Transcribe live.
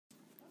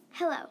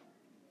Hello,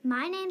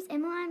 my name's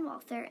Emmeline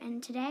Walther,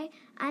 and today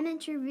I'm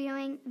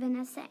interviewing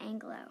Vanessa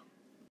Angelo.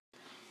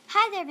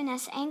 Hi there,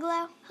 Vanessa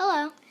Angelo.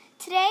 Hello.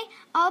 Today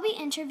I'll be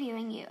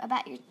interviewing you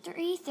about your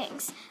 3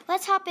 things.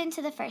 Let's hop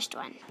into the first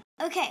one.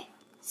 Okay,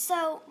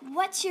 so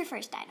what's your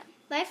first item?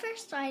 My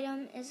first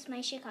item is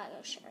my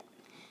Chicago shirt.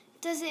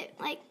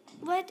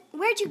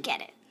 Where'd you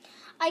get it?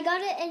 I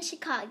got it in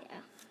Chicago.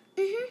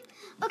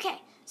 Okay,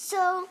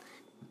 so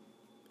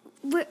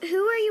who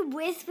were you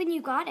with when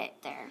you got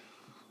it there?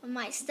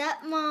 My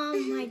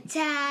stepmom, my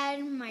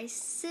dad, my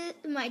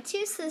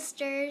 2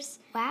 sisters.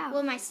 Wow.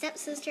 Well, my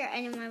stepsister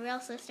and my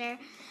real sister,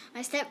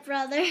 my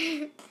stepbrother,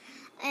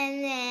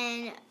 and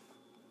then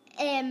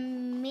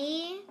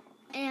me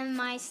and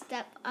my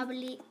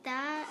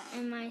step-abuelita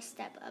and my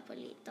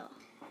step-abuelito.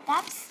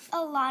 That's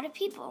a lot of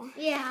people.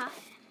 Yeah.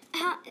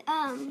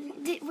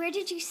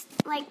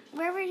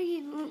 Where were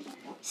you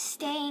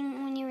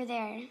staying when you were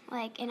there?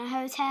 Like in a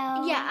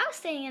hotel? Yeah, I was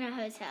staying in a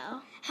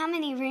hotel. How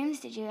many rooms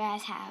did you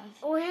guys have?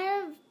 We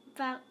had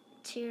about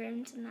 2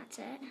 rooms, and that's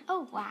it.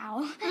 Oh,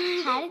 wow.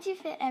 How did you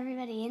fit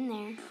everybody in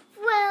there?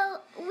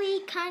 Well,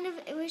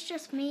 it was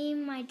just me,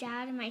 my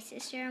dad, and my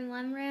sister in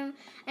one room,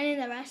 and then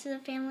the rest of the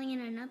family in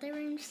another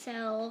room,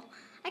 so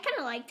I kind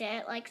of liked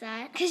it like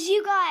that. Because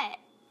you got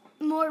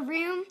more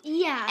room?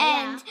 Yeah,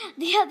 and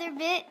the other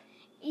bit?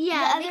 Yeah,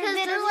 the other because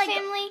bit they're of the like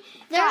family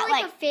they're got,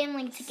 like a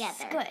family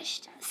together.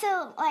 Squished.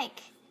 So,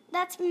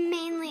 that's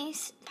mainly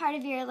part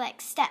of your,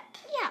 step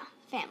Yeah.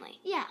 family.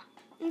 Yeah.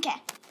 Okay.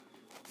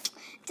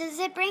 Does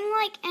it bring,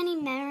 any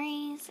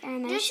memories or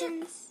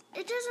emotions?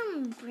 It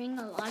doesn't bring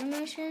a lot of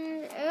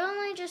emotions. It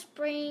only just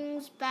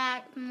brings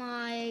back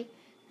my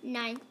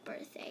 9th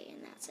birthday,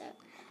 and that's it.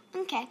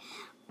 Okay.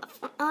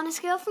 On a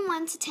scale from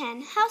 1 to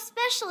 10, how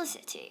special is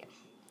it to you?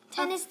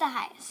 10 is the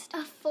highest.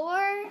 A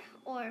 4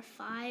 or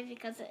 5,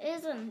 because it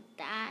isn't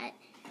that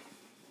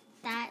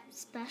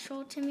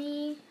special to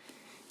me.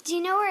 Do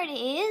you know where it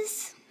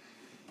is?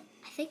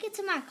 I think it's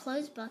in my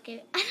clothes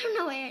bucket. I don't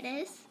know where it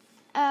is.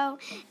 Oh,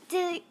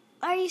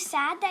 are you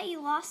sad that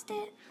you lost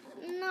it?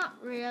 Not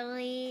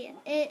really.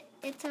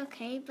 It's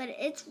okay, but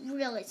it's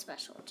really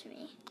special to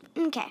me.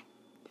 Okay.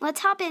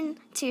 Let's hop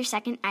into your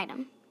second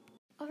item.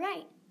 All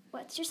right.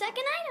 What's your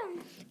second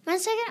item? My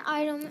second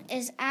item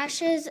is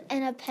ashes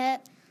and a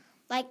pet,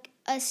 like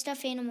a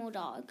stuffed animal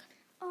dog.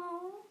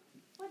 Oh,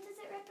 what does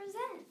it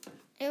represent?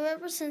 It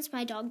represents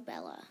my dog,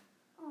 Bella.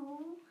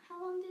 Oh,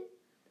 how long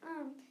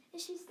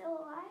is she still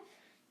alive?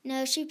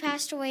 No, she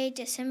passed away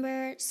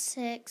December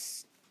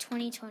 6,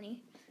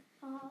 2020.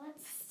 Oh,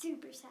 that's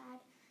super sad.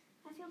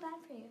 I feel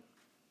bad for you.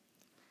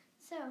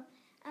 So,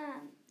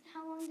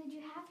 how long did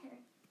you have her?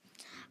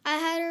 I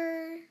had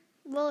her,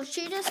 well,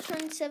 she just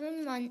turned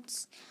 7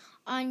 months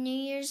on New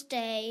Year's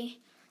Day.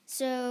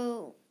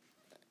 So,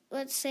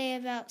 let's say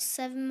about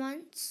 7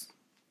 months.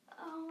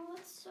 Oh,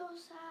 that's so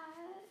sad.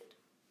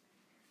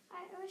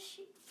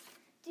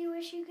 Do you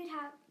wish you could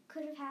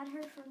have had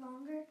her for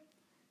longer?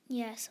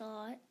 Yes, a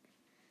lot.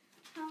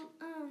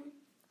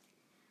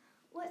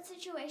 What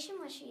situation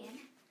was she in?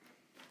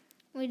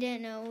 We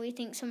didn't know. We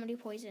think somebody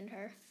poisoned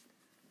her.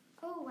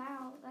 Oh,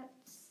 wow,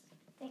 that's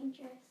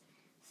dangerous.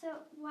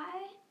 So,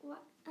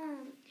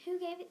 who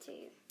gave it to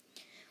you?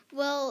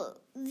 Well,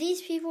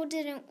 these people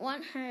didn't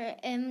want her,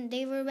 and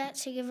they were about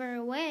to give her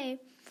away.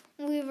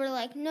 We were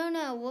like,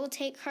 no, we'll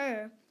take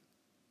her.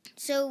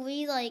 So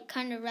we,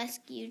 kind of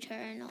rescued her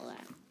and all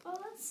that. Oh,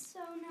 that's so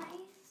nice.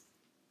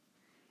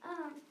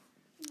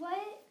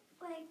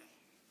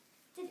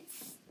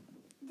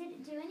 Did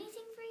it do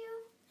anything for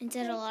you? It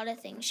did a lot of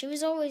things. She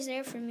was always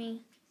there for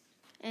me,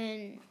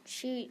 and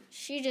she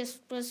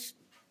just was.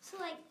 So,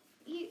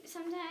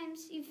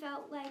 sometimes you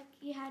felt like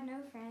you had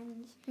no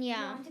friends. Yeah.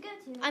 You wanted to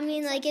go to. I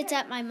mean, it's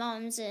at my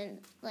mom's, and,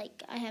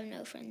 I have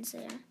no friends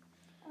there.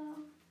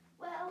 Oh,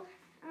 well,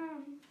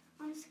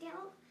 on a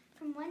scale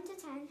from 1 to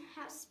 10,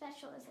 how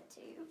special is it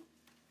to you?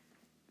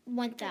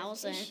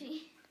 1,000. Is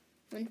she?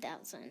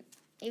 1,000.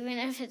 Even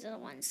if it's a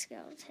 1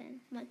 scale of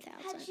 10,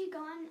 1,000. Had she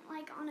gone,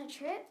 on a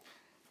trip?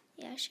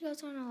 Yeah, she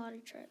goes on a lot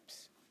of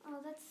trips. Oh,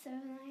 that's so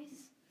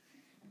nice.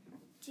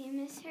 Do you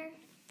miss her?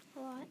 A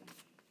lot.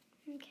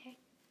 Okay.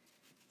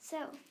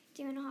 So,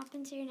 do you want to hop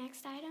into your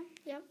next item?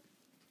 Yep.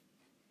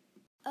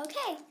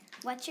 Okay.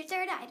 What's your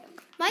third item?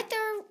 My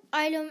third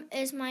item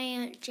is my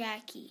Aunt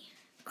Jackie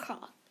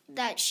crock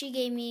that she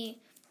gave me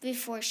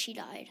before she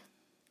died.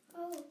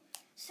 Oh,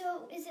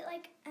 so is it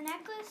like a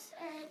necklace?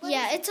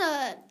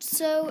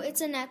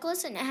 It's a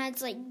necklace, and it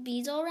has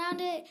beads all around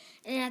it,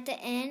 and at the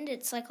end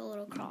it's like a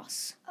little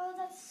cross. Oh,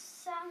 that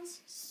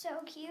sounds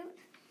so cute.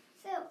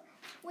 So,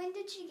 when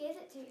did she give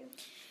it to you?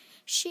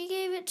 She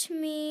gave it to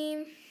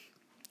me.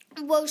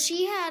 Well,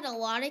 she had a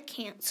lot of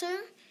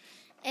cancer,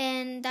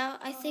 and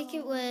I think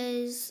it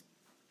was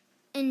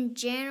in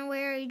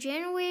January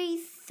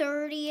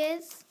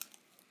 30th,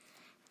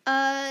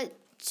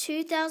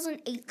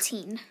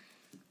 2018.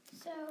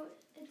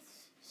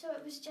 So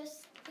it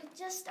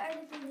just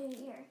started the new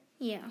year.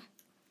 Yeah.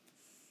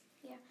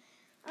 Yeah.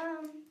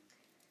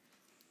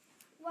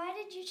 Why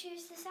did you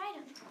choose this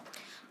item?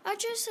 I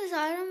chose this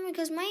item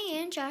because my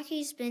Aunt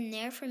Jackie's been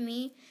there for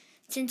me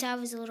since I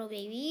was a little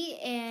baby.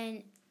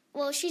 And,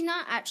 well, she's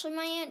not actually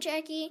my Aunt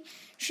Jackie.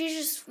 She's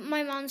just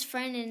my mom's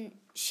friend, and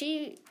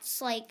she's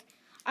like,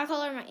 I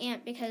call her my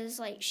aunt because,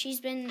 like, she's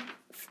been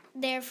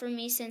there for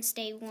me since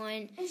day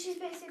one. And she's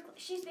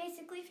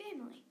basically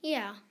family.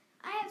 Yeah.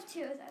 I have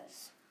two of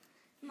those.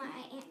 My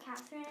Aunt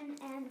Catherine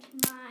and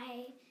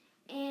my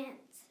Aunt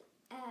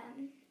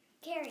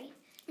Carrie.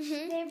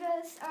 Mm-hmm. They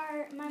both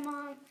are my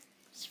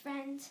mom's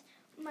friends.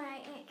 My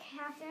Aunt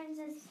Catherine's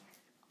is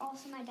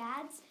also my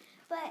dad's.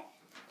 But,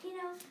 you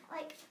know,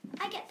 like,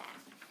 I get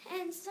that.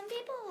 And some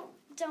people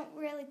don't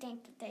really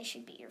think that they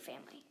should be your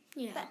family.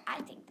 Yeah. But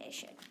I think they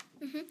should.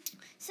 Mm-hmm.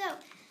 So,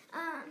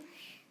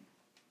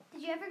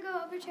 did you ever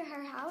go over to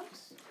her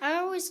house? I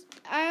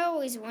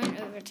always went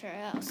over to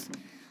her house.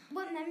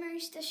 What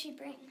memories does she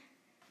bring?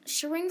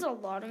 She brings a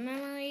lot of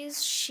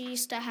memories. She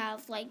used to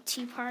have, like,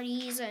 tea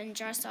parties and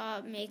dress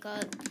up,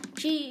 makeup.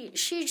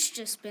 She's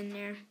just been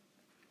there.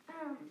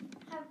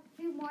 Have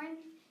you worn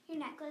your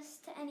necklace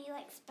to any,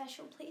 like,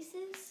 special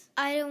places?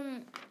 I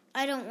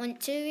don't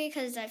want to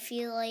because I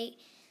feel like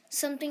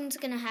something's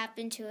gonna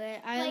happen to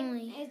it.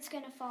 It's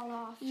gonna fall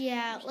off.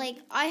 Yeah, like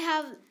I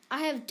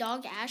have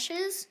dog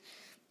ashes,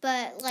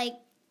 but like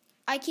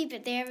I keep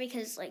it there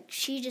because like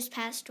she just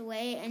passed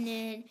away, and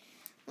then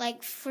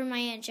like for my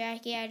Aunt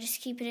Jackie, I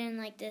just keep it in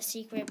like the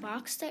secret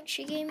box that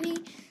she gave me.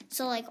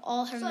 So like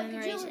all her memories.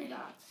 Like a jewelry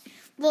box.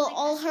 Well, like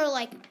all her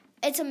like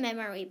it's a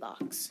memory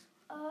box.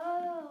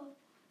 Oh,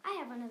 I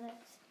have one of those.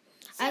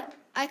 So,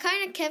 I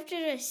kind of kept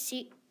it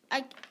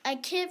I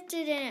kept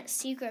it in a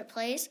secret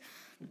place,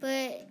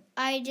 but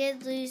I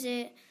did lose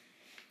it.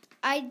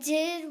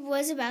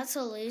 Was about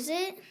to lose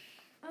it.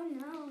 Oh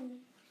no.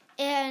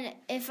 And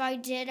if I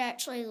did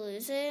actually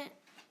lose it,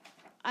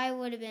 I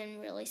would have been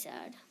really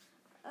sad.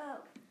 Oh.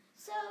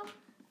 So,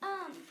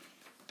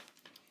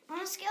 on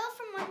a scale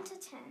from 1 to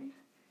 10,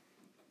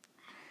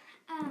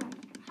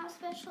 how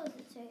special is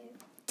it to you?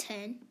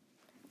 10.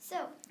 So,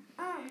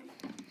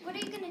 what are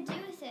you going to do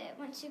with it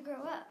once you grow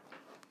up?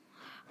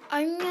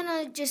 I'm going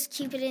to just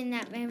keep it in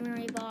that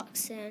memory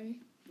box and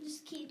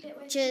just keep it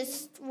with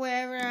just you?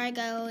 Wherever I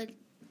go.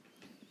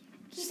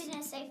 Keep it in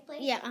a safe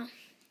place? Yeah.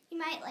 You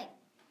might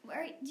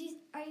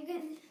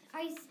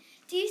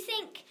do you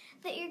think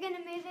that you're going to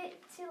move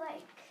it to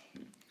like...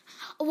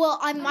 Well,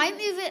 I might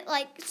move it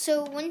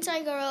so once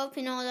I grow up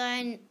and all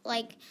that and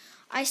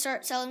I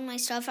start selling my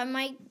stuff, I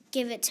might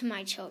give it to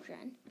my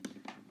children.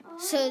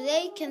 So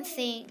they can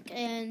think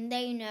and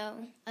they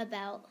know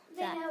about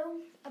that. They know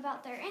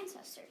about their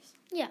ancestors.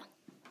 Yeah.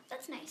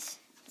 That's nice.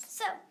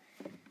 So,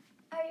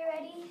 are you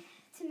ready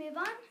to move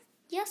on?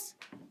 Yes.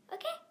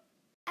 Okay.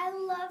 I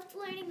loved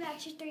learning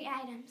about your 3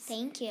 items.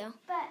 Thank you.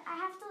 But I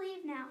have to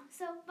leave now,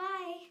 so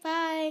bye.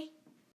 Bye.